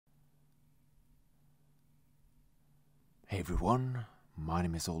Hey everyone, my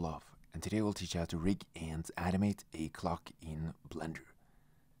name is Olaf, and today we'll teach you how to rig and animate a clock in Blender.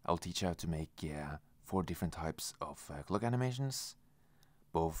 I'll teach you how to make 4 different types of clock animations,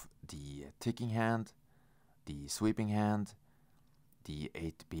 both the ticking hand, the sweeping hand, the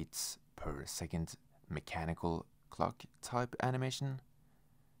 8 beats per second mechanical clock type animation,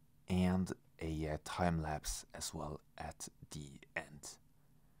 and a time lapse as well at the end.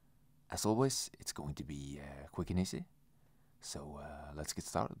 As always, it's going to be quick and easy. So let's get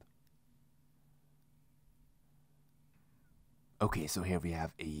started. Okay, so here we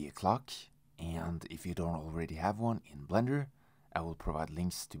have a clock, and if you don't already have one in Blender, I will provide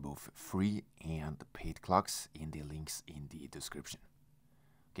links to both free and paid clocks in the links in the description.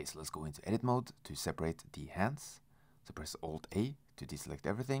 Okay, so let's go into edit mode to separate the hands. So press Alt A to deselect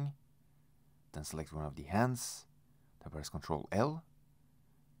everything, then select one of the hands, then press Ctrl L,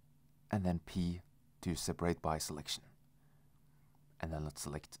 and then P to separate by selection. And then let's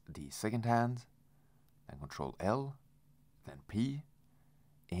select the second hand, then Ctrl L, then P,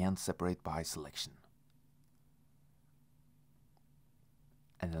 and separate by selection.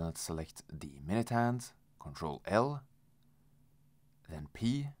 And then let's select the minute hand, Ctrl L, then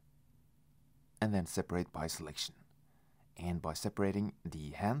P, and then separate by selection. And by separating the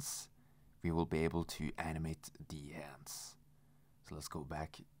hands, we will be able to animate the hands. So let's go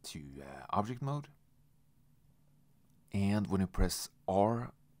back to object mode. And when you press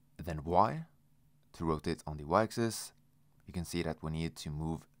R, then Y, to rotate on the Y-axis, you can see that we need to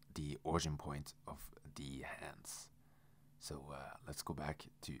move the origin point of the hands. So let's go back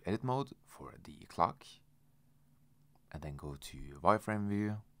to edit mode for the clock, and then go to wireframe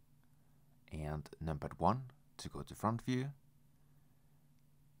view, and numpad 1 to go to front view,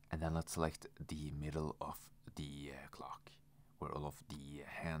 and then let's select the middle of the clock, where all of the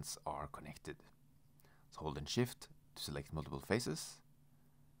hands are connected. So hold and shift to select multiple faces,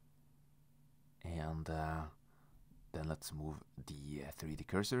 and then let's move the 3D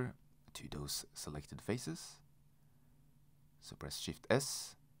cursor to those selected faces. So press Shift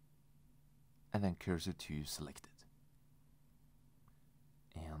S and then cursor to selected,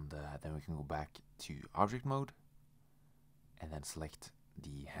 and then we can go back to object mode and then select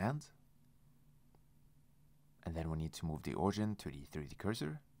the hand, and then we need to move the origin to the 3D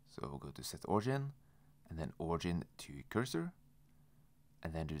cursor. So we'll go to set origin and then origin to cursor,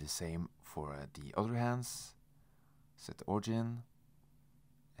 and then do the same for the other hands. Set origin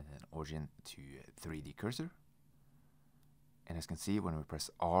and then origin to 3D cursor. And as you can see, when we press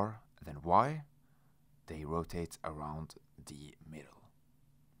R then Y, they rotate around the middle.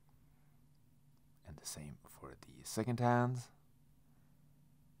 And the same for the second hand.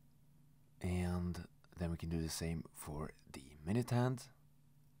 And then we can do the same for the minute hand.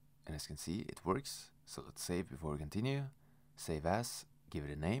 And as you can see, it works. So let's save before we continue. Save as, give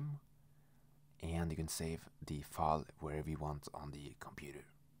it a name, and you can save the file wherever you want on the computer.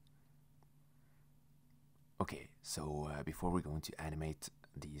 Okay, so before we're going to animate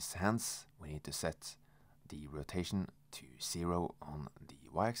these hands, we need to set the rotation to 0 on the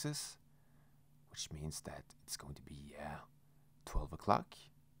y-axis, which means that it's going to be 12 o'clock.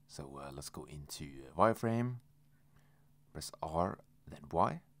 So let's go into wireframe, press R, then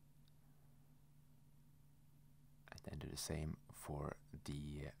Y. Then do the same for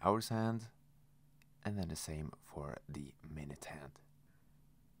the hours hand, and then the same for the minute hand.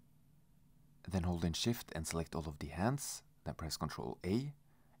 Then hold in Shift and select all of the hands, then press Ctrl A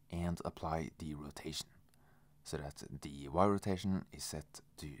and apply the rotation, so that the Y rotation is set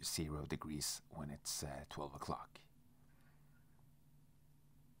to 0 degrees when it's 12 o'clock.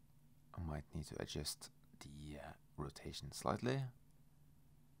 I might need to adjust the rotation slightly.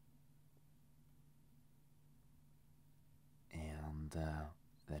 And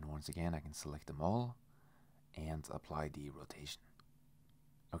then once again I can select them all and apply the rotation.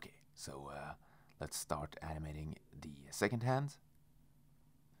 Okay, so let's start animating the second hand.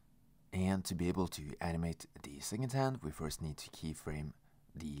 And to be able to animate the second hand, we first need to keyframe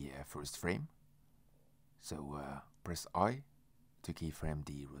the first frame. So press I to keyframe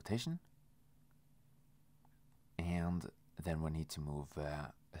the rotation, and then we need to move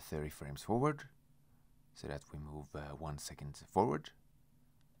 30 frames forward, so that we move 1 second forward.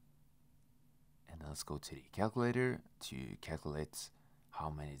 And then let's go to the calculator to calculate how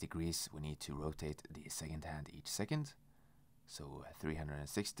many degrees we need to rotate the second hand each second. So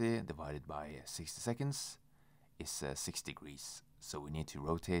 360 divided by 60 seconds is 6 degrees. So we need to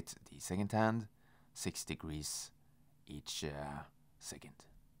rotate the second hand 6 degrees each second.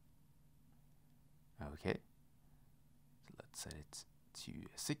 Okay, so let's set it to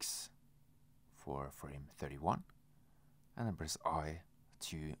 6 for frame 31. and then press I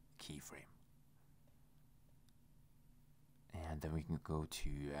to keyframe. And then we can go to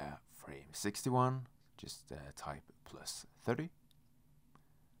frame 61, just type +30.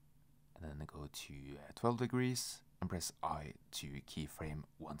 And then go to 12 degrees and press I to keyframe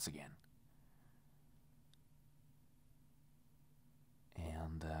once again.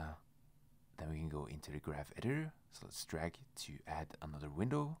 And then we can go into the graph editor. So let's drag to add another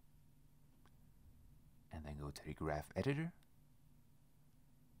window. And then go to the graph editor.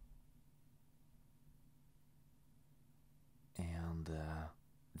 And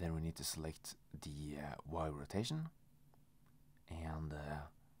then we need to select the Y rotation. And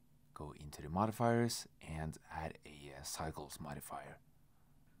go into the modifiers and add a cycles modifier.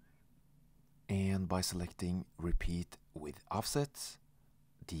 And by selecting repeat with offsets,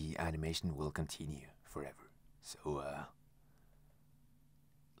 the animation will continue forever. So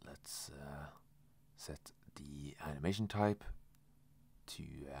let's set the animation type to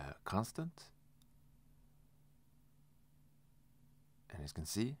constant. And as you can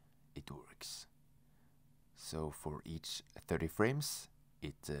see, it works. So for each 30 frames,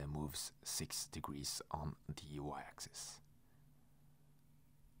 it moves 6 degrees on the y-axis.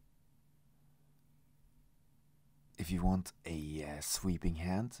 If you want a sweeping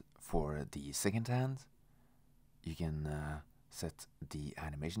hand for the second hand, you can set the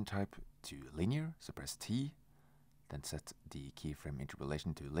animation type to linear, so press T, then set the keyframe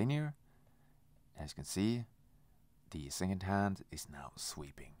interpolation to linear. As you can see, the second hand is now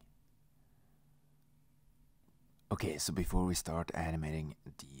sweeping. Okay, so before we start animating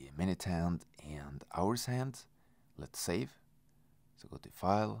the minute hand and hours hand, let's save. So go to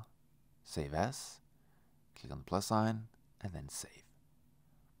File, Save As, click on the plus sign, and then save.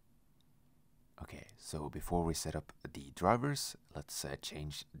 Okay, so before we set up the drivers, let's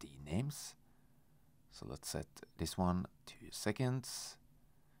change the names. So let's set this one to seconds,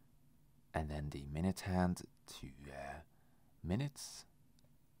 and then the minute hand to minutes,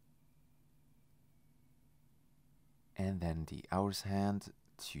 and then the hours hand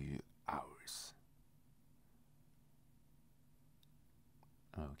to hours.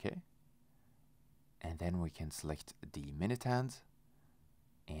 Okay. And then we can select the minute hand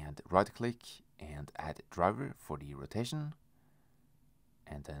and right click and add driver for the rotation,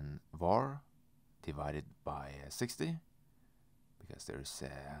 and then var divided by 60, because there's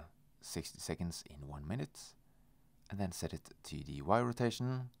 60 seconds in 1 minute, and then set it to the Y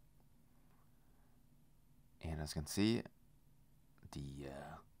rotation. And as you can see, the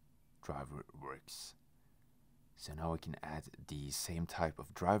driver works. So now we can add the same type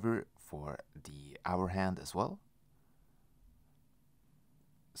of driver for the hour hand as well.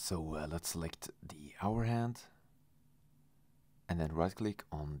 So let's select the hour hand, and then right click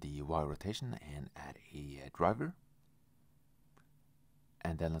on the Y rotation and add a driver.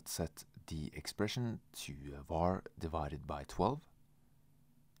 And then let's set the expression to var divided by 12.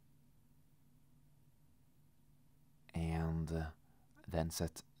 And then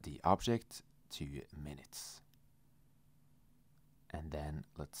set the object to minutes. And then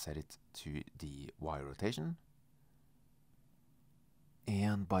let's set it to the Y rotation.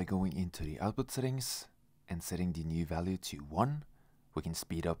 And by going into the output settings and setting the new value to 1, we can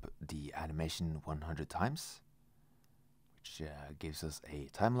speed up the animation 100 times, which gives us a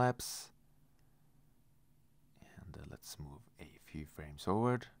time lapse. And let's move a few frames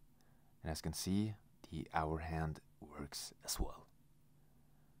forward. And as you can see, the hour hand works as well.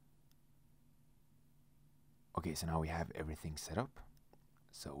 Okay, so now we have everything set up.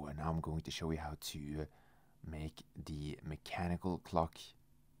 So now I'm going to show you how to make the mechanical clock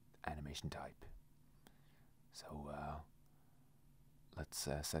animation type. So let's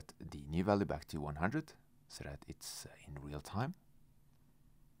set the new value back to 100 so that it's in real time.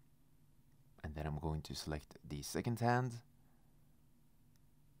 And then I'm going to select the second hand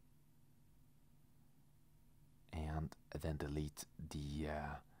and then delete the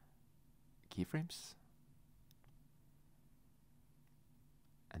keyframes.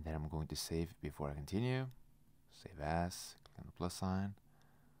 And then I'm going to save before I continue. Save as, click on the plus sign,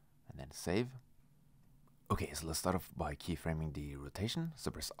 and then save. Okay, so let's start off by keyframing the rotation.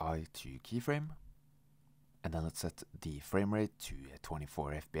 So press I to keyframe. And then let's set the frame rate to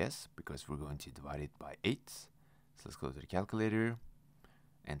 24 FPS because we're going to divide it by 8. So let's go to the calculator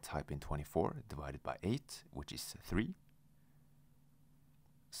and type in 24 divided by 8, which is 3.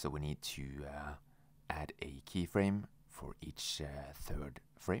 So we need to add a keyframe for each third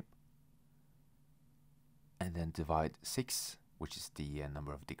frame. And then divide 6, which is the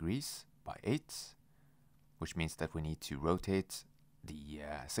number of degrees, by 8, which means that we need to rotate the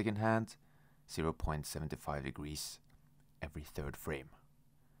second hand 0.75 degrees every third frame.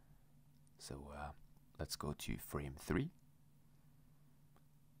 So let's go to frame 3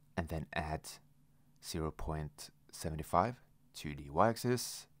 and then add 0.75 to the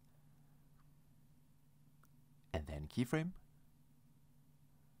y-axis and then keyframe.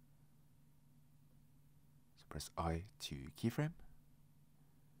 So press I to keyframe.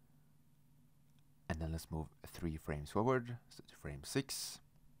 And then let's move 3 frames forward, so to frame 6.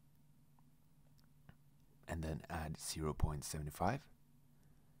 And then add 0.75.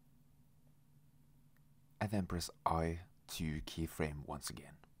 And then press I to keyframe once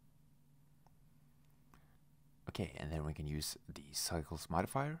again. Okay, and then we can use the cycles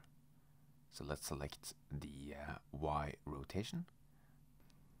modifier. So let's select the Y rotation.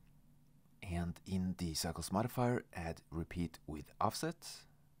 And in the cycles modifier, add repeat with offset.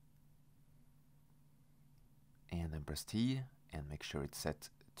 And then press T and make sure it's set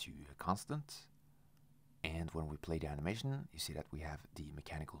to constant. And when we play the animation, you see that we have the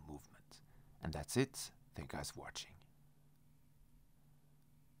mechanical movement. And that's it. Thank you guys for watching.